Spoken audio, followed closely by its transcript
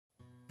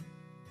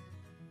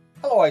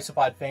Hello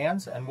IsoPOD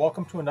fans, and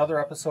welcome to another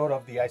episode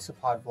of the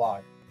IsoPOD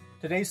vlog.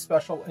 Today's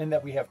special in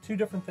that we have two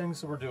different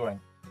things that we're doing.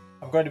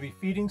 I'm going to be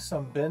feeding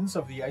some bins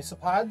of the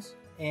Isopods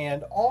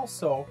and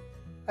also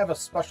have a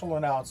special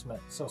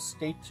announcement, so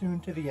stay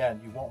tuned to the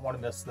end. You won't want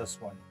to miss this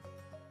one.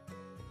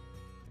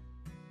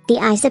 The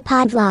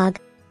IsoPOD vlog.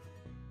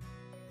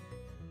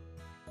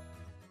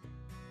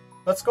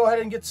 Let's go ahead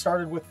and get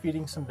started with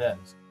feeding some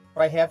bins.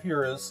 What I have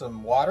here is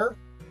some water,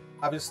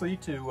 obviously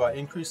to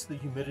increase the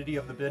humidity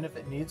of the bin if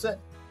it needs it.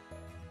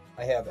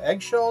 I have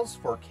eggshells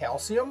for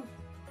calcium,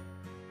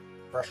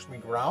 freshly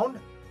ground.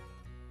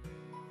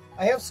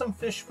 I have some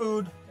fish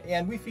food,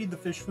 and we feed the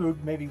fish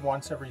food maybe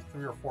once every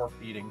 3 or 4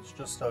 feedings,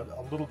 just a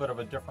little bit of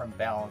a different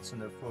balance in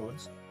their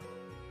foods.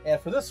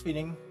 And for this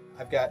feeding,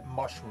 I've got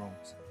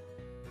mushrooms.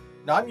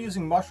 Now I'm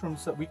using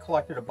mushrooms that we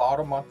collected about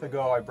a month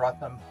ago. I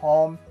brought them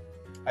home.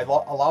 I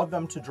allowed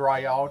them to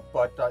dry out,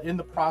 but in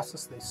the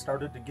process they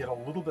started to get a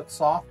little bit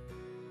soft.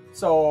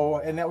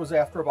 And that was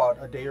after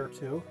about a day or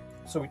two.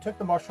 So we took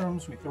the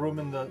mushrooms, we threw them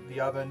in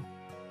the oven,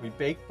 we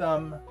baked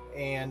them,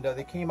 and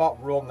they came out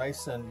real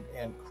nice and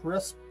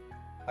crisp.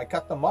 I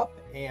cut them up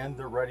and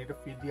they're ready to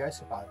feed the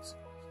Isopods.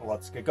 So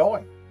let's get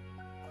going.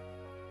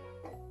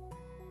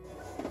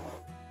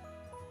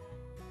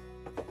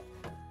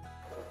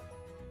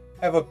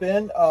 I have a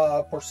bin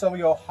of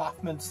Porcellion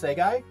Hoffman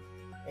Sagi,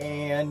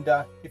 and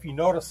if you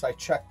notice, I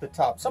checked the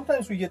top.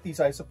 Sometimes we get these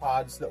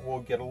Isopods that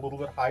will get a little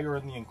bit higher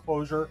in the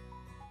enclosure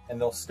and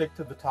they'll stick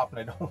to the top,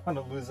 and I don't want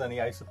to lose any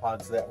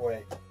Isopods that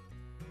way.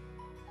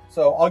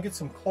 So I'll get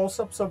some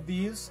close-ups of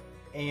these,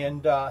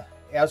 and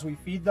as we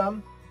feed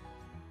them,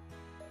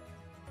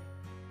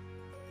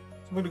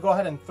 so I'm going to go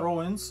ahead and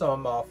throw in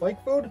some flake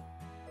food.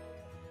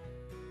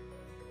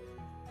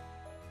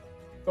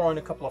 Throw in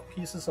a couple of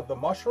pieces of the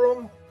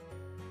mushroom.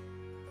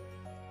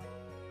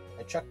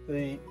 I checked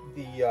the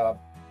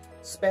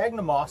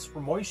sphagnum moss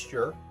for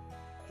moisture,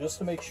 just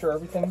to make sure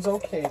everything's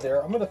okay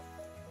there. I'm going to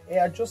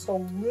add just a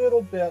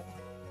little bit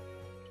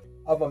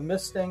of a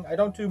misting. I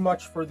don't do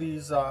much for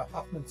these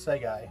Hoffman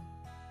Sagi.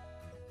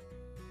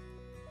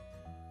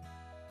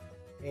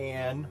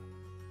 And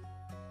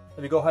let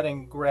me go ahead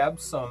and grab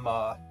some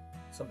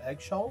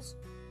eggshells.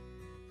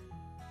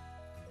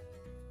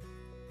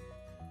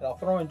 And I'll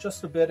throw in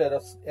just a bit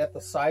at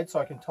the side so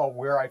I can tell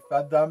where I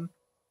fed them,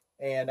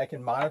 and I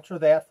can monitor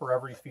that for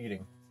every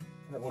feeding.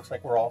 And it looks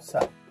like we're all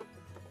set.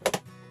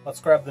 Let's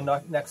grab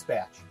the next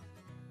batch.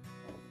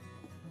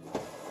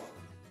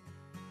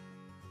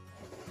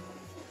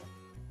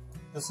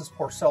 This is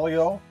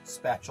Porcellion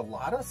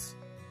spatulatus.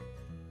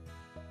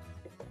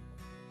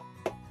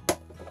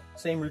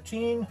 Same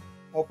routine,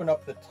 open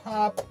up the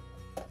top,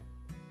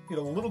 feed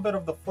a little bit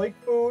of the flake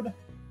food,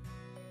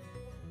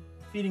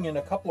 feeding in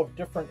a couple of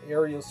different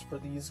areas for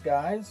these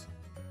guys.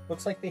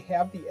 Looks like they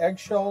have the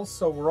eggshells,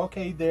 so we're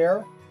okay there.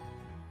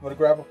 I'm going to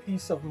grab a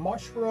piece of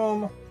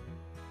mushroom.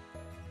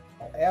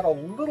 I'll add a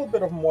little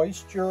bit of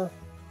moisture,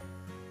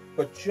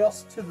 but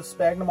just to the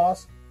sphagnum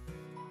moss.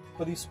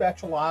 For these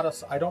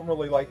spatulatus, I don't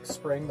really like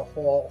spraying the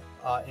whole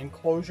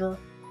enclosure,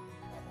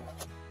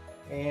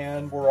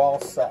 and we're all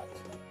set.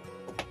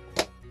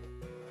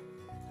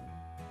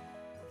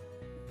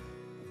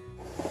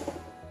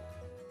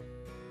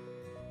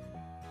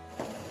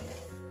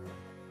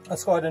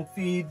 Let's go ahead and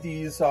feed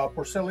these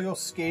Porcellion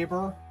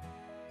scaber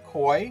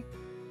koi.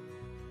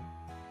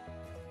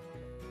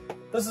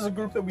 This is a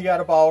group that we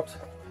got about,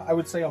 I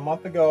would say, a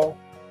month ago.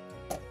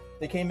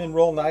 They came in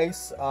real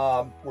nice.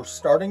 We're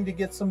starting to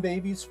get some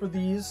babies for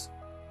these.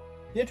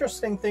 The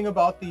interesting thing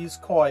about these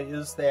koi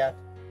is that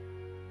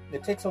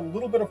it takes a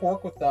little bit of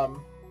work with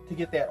them to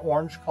get that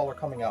orange color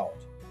coming out.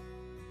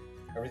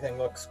 Everything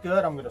looks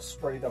good. I'm going to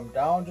spray them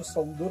down just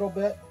a little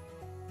bit,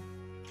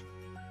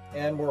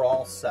 and we're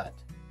all set.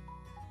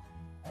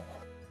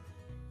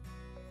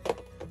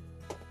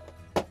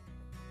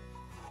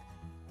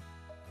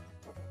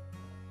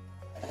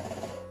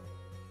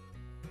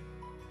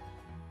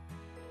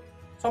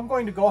 So I'm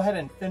going to go ahead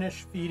and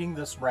finish feeding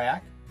this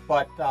rack,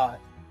 but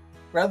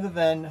rather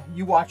than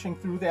you watching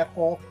through that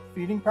whole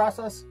feeding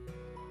process,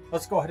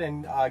 let's go ahead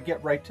and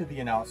get right to the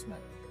announcement.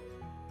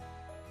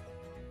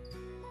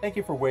 Thank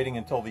you for waiting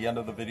until the end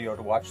of the video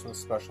to watch this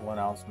special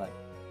announcement.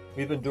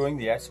 We've been doing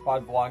the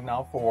IsoPOD vlog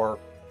now for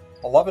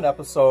 11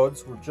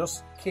 episodes. We're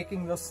just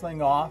kicking this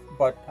thing off,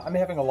 but I'm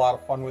having a lot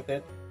of fun with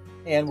it.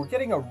 And we're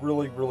getting a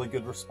really, really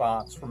good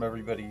response from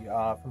everybody,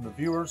 from the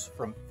viewers,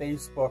 from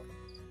Facebook,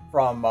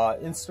 from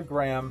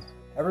Instagram.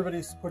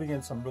 Everybody's putting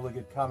in some really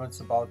good comments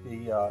about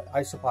the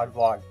IsoPOD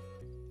vlog.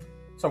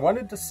 So I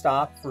wanted to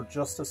stop for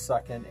just a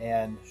second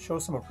and show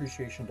some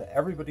appreciation to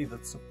everybody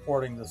that's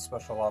supporting this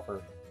special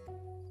offer.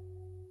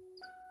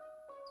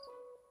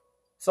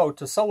 So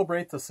to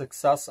celebrate the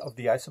success of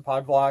the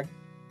IsoPOD vlog,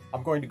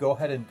 I'm going to go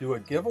ahead and do a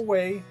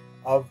giveaway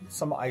of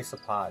some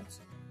Isopods.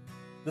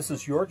 This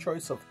is your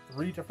choice of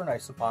 3 different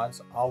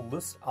Isopods. I'll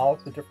list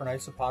out the different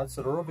Isopods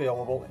that are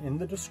available in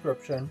the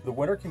description. The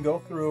winner can go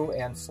through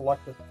and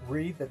select the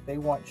 3 that they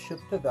want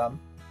shipped to them.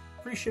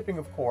 Free shipping,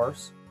 of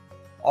course.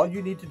 All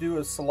you need to do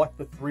is select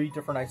the 3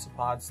 different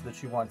Isopods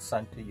that you want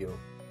sent to you.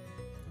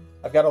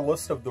 I've got a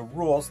list of the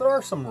rules. There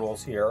are some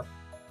rules here.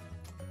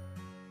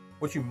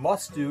 What you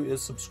must do is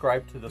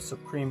subscribe to the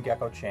Supreme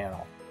Gecko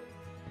channel.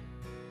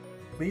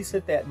 Please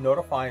hit that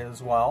notify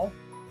as well.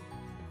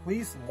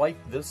 Please like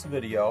this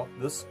video,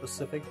 this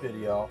specific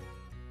video,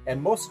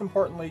 and most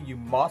importantly, you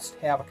must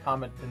have a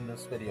comment in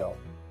this video.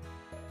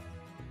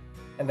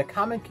 And the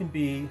comment can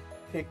be,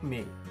 pick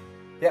me.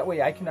 That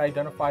way I can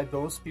identify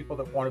those people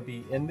that want to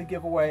be in the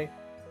giveaway,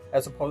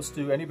 as opposed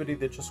to anybody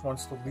that just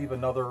wants to leave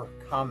another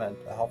comment,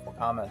 a helpful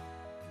comment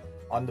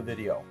on the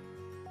video.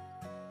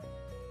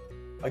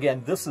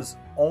 Again, this is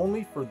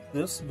only for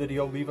this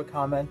video. Leave a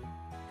comment.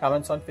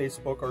 Comments on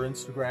Facebook or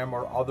Instagram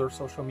or other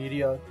social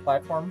media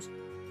platforms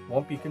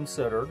won't be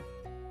considered.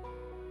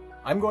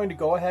 I'm going to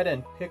go ahead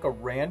and pick a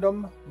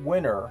random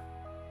winner,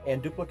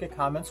 and duplicate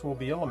comments will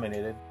be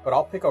eliminated, but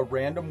I'll pick a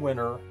random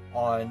winner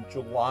on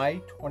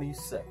July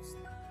 26th.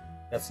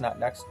 That's not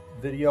next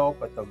video,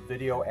 but the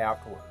video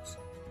afterwards.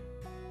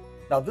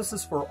 Now this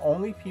is for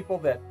only people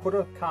that put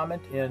a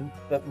comment in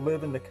that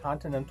live in the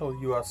continental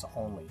US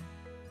only.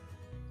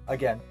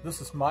 Again, this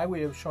is my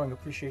way of showing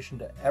appreciation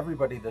to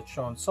everybody that's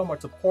shown so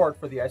much support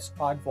for the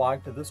IsoPOD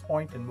vlog to this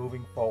point and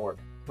moving forward.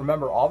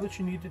 Remember, all that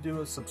you need to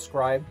do is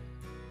subscribe,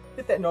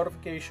 hit that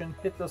notification,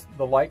 hit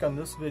the like on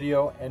this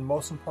video, and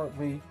most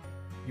importantly,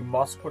 you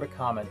must put a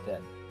comment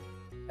in.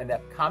 And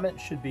that comment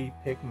should be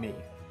pick me.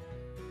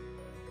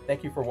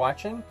 Thank you for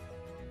watching.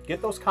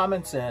 Get those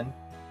comments in,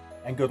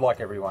 and good luck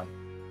everyone.